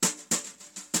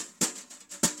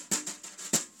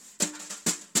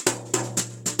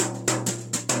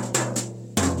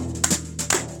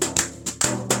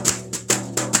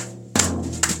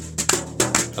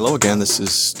Hello again, this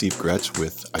is Steve Gretsch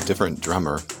with a different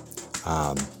drummer.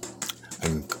 I'm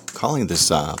calling this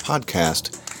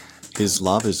podcast, His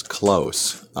Love is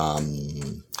Close,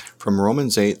 from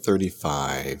Romans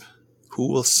 8:35.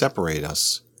 Who will separate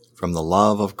us from the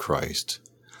love of Christ?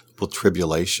 Will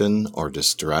tribulation or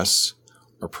distress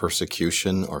or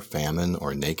persecution or famine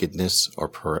or nakedness or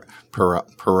peril?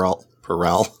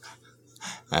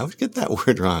 I always get that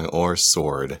word wrong, or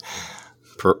sword.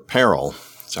 Peril,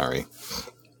 sorry.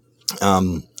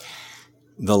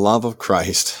 The love of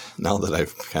Christ, now that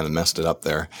I've kind of messed it up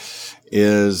there,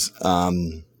 is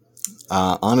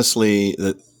honestly,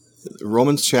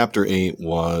 Romans chapter 8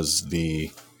 was the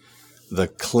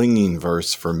clinging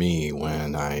verse for me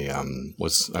when I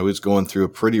was going through a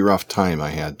pretty rough time.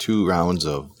 I had 2 rounds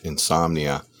of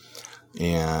insomnia,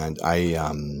 and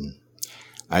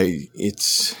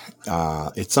it's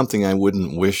something I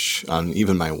wouldn't wish on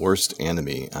even my worst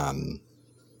enemy.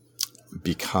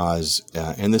 Because,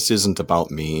 and this isn't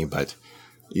about me, but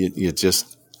you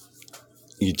just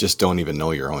don't even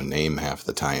know your own name half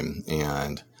the time.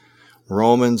 And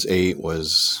Romans 8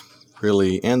 was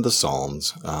really, and the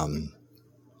Psalms,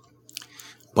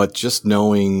 but just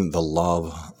knowing the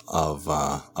love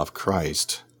of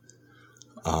Christ,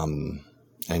 and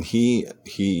he,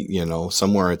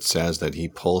 somewhere it says that he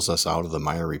pulls us out of the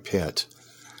miry pit,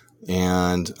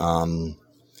 and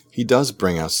he does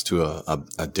bring us to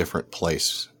a different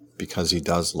place because he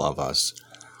does love us.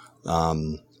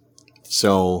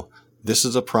 So this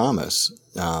is a promise,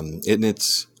 and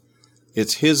it's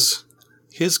his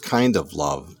kind of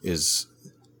love is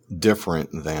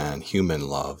different than human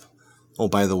love. Oh,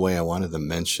 by the way, I wanted to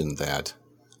mention that.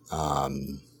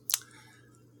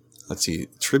 Let's see,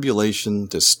 tribulation,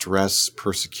 distress,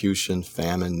 persecution,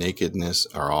 famine, nakedness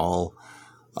are all,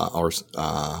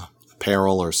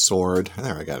 peril or sword.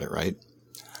 There, I got it right.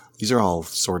 These are all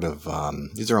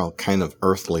these are all kind of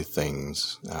earthly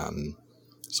things.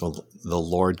 So the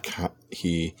Lord,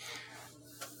 He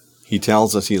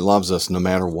tells us He loves us no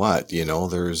matter what.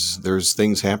 There's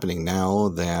things happening now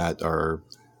that are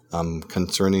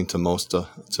concerning to most,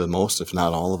 if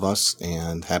not all of us,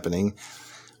 and happening.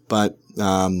 But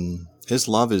His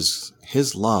love is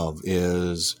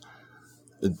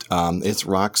it's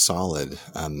rock solid.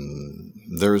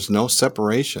 There's no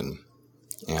separation.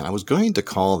 And I was going to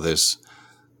call this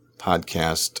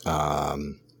podcast,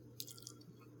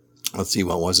 let's see,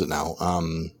 what was it now?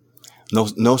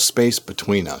 No space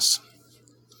between us.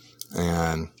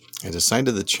 And I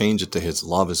decided to change it to His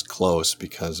love is close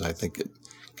because I think it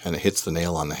kind of hits the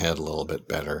nail on the head a little bit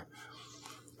better.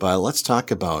 But let's talk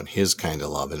about His kind of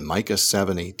love. In Micah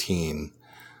 7:18,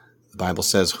 the Bible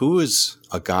says, "Who is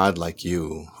a God like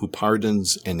you, who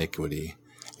pardons iniquity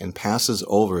and passes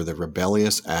over the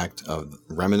rebellious act of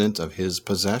remnant of His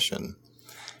possession?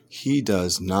 He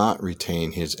does not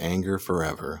retain His anger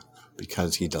forever,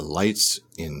 because He delights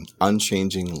in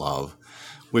unchanging love,"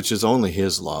 which is only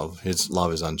His love. His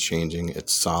love is unchanging.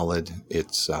 It's solid.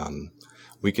 It's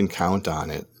we can count on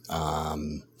it.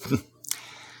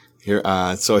 Here,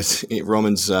 so it's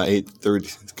Romans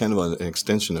 8:30. It's kind of an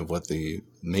extension of what the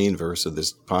main verse of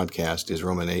this podcast is.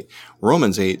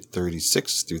 Romans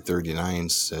 8:36 through 39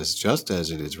 says, "Just as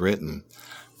it is written,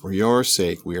 for your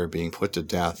sake we are being put to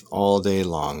death all day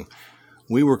long.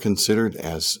 We were considered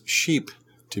as sheep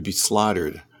to be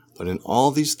slaughtered, but in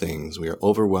all these things we are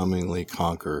overwhelmingly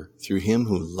conquered through Him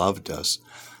who loved us.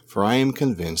 For I am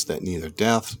convinced that neither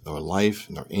death, nor life,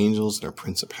 nor angels, nor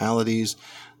principalities,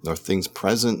 nor things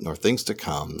present, nor things to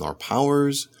come, nor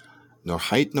powers, nor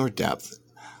height, nor depth,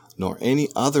 nor any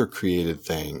other created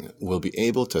thing will be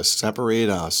able to separate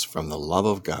us from the love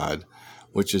of God,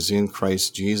 which is in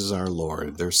Christ Jesus our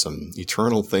Lord." There's some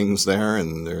eternal things there,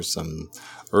 and there's some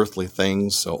earthly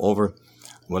things. So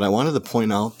what I wanted to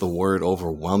point out, the word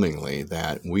overwhelmingly,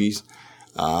 that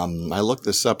I looked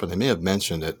this up, and I may have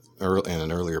mentioned it in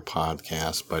an earlier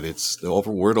podcast, but it's the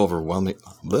word overwhelming.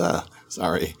 The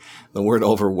word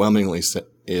overwhelmingly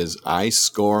is, I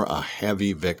score a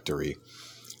heavy victory.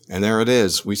 And there it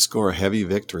is. We score a heavy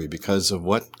victory because of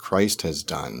what Christ has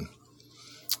done.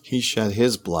 He shed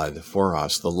His blood for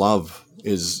us. The love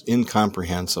is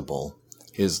incomprehensible.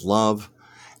 His love,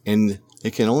 and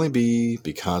it can only be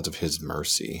because of His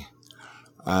mercy.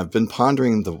 I've been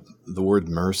pondering the word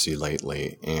mercy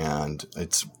lately, and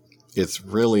it's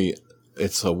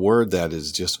a word that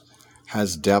is just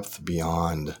has depth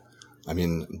beyond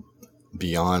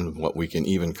what we can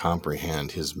even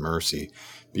comprehend. His mercy,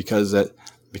 because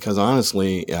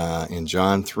honestly, in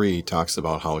John 3 talks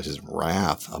about how His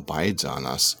wrath abides on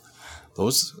us.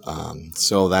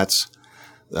 So that's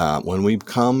When we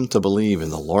come to believe in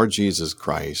the Lord Jesus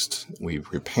Christ, we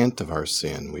repent of our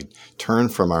sin, we turn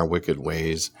from our wicked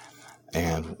ways,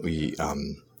 and we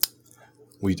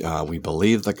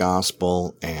believe the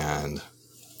gospel, and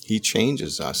He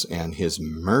changes us, and His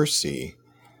mercy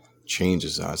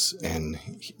changes us. And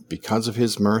because of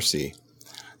His mercy,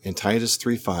 in Titus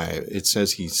 3:5, it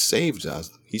says He saved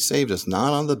us. He saved us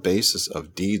not on the basis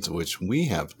of deeds which we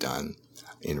have done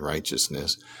in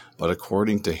righteousness, but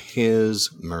according to His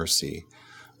mercy,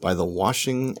 by the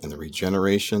washing and the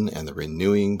regeneration and the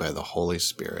renewing by the Holy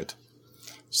Spirit.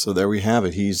 So there we have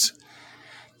it. He's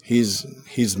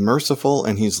merciful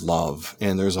and He's love,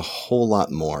 and there's a whole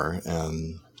lot more.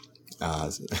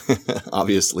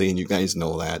 Obviously, and you guys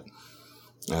know that.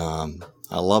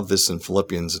 I love this in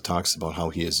Philippians. It talks about how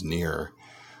He is near.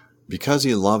 Because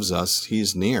He loves us,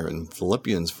 He's near. In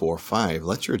Philippians 4:5,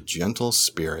 let your gentle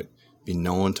spirit be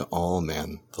known to all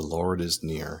men. The Lord is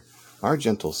near. Our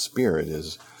gentle spirit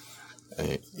is,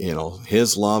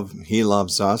 His love. He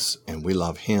loves us, and we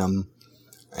love Him.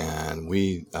 And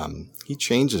He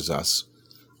changes us.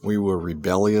 We were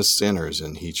rebellious sinners,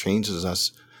 and He changes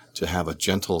us to have a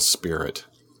gentle spirit.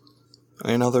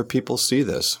 And other people see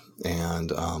this,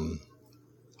 and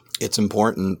it's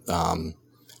important.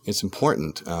 It's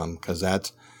important because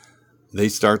they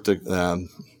start to.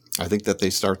 I think that they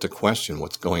start to question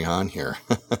what's going on here.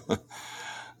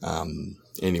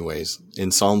 Anyways,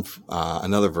 in Psalm,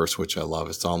 another verse which I love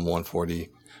is Psalm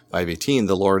 145:18.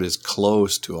 The Lord is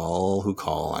close to all who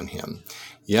call on Him.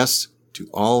 Yes, to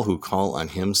all who call on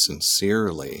Him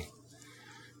sincerely.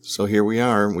 So here we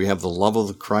are. We have the love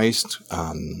of Christ.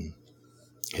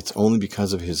 It's only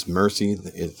because of His mercy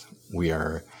that we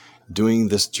are doing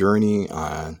this journey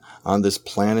on this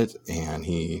planet, and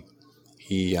He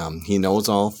knows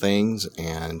all things,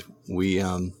 and we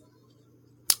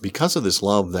because of this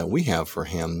love that we have for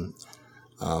Him,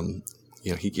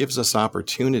 He gives us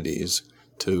opportunities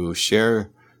to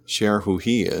share who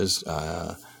He is.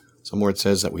 Somewhere it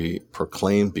says that we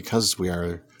proclaim, because we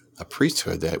are a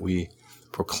priesthood, that we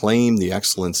proclaim the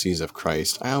excellencies of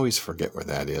Christ. I always forget where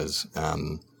that is.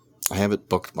 I have it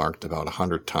bookmarked about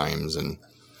 100 times, and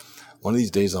one of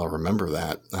these days I'll remember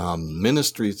that.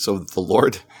 Ministry, so the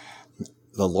Lord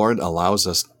allows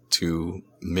us to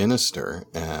minister,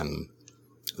 and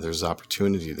there's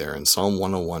opportunity there. In Psalm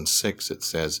 101:6, it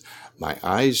says, my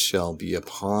eyes shall be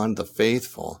upon the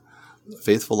faithful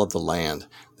of the land,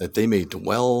 that they may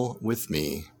dwell with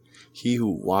me. He who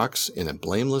walks in a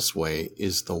blameless way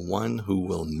is the one who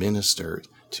will minister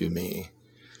to me.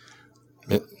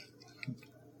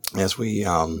 As we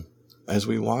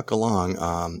walk along,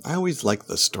 I always like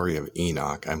the story of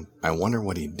Enoch. I wonder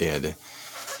what he did.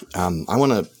 I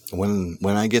want to, when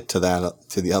I get to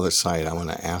the other side, I want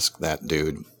to ask that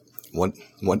dude what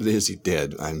it is he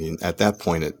did. I mean, at that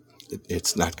point,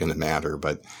 it's not going to matter,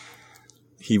 but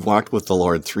he walked with the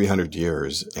Lord 300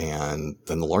 years, and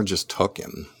then the Lord just took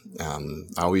him.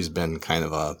 Always been kind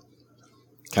of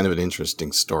an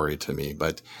interesting story to me.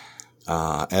 But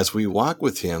as we walk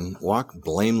with Him, walk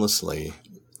blamelessly,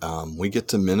 we get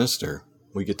to minister.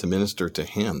 We get to minister to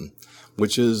Him,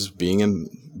 which is being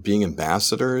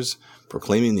ambassadors,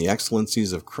 proclaiming the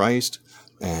excellencies of Christ,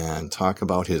 and talk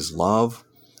about His love.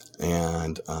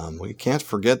 And we can't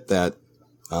forget that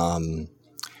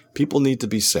people need to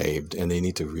be saved, and they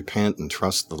need to repent and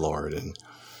trust the Lord. And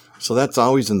so that's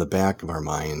always in the back of our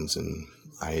minds, and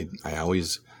I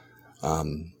always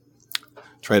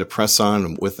try to press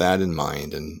on with that in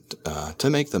mind, and to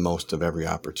make the most of every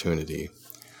opportunity.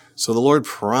 So the Lord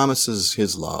promises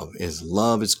His love. His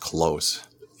love is close.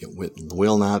 It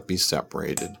will not be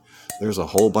separated. There's a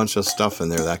whole bunch of stuff in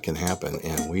there that can happen,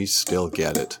 and we still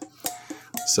get it.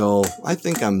 So I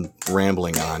think I'm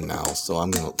rambling on now, so I'm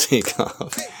going to take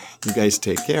off. You guys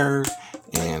take care,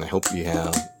 and I hope you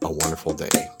have a wonderful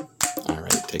day. All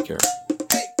right, take care.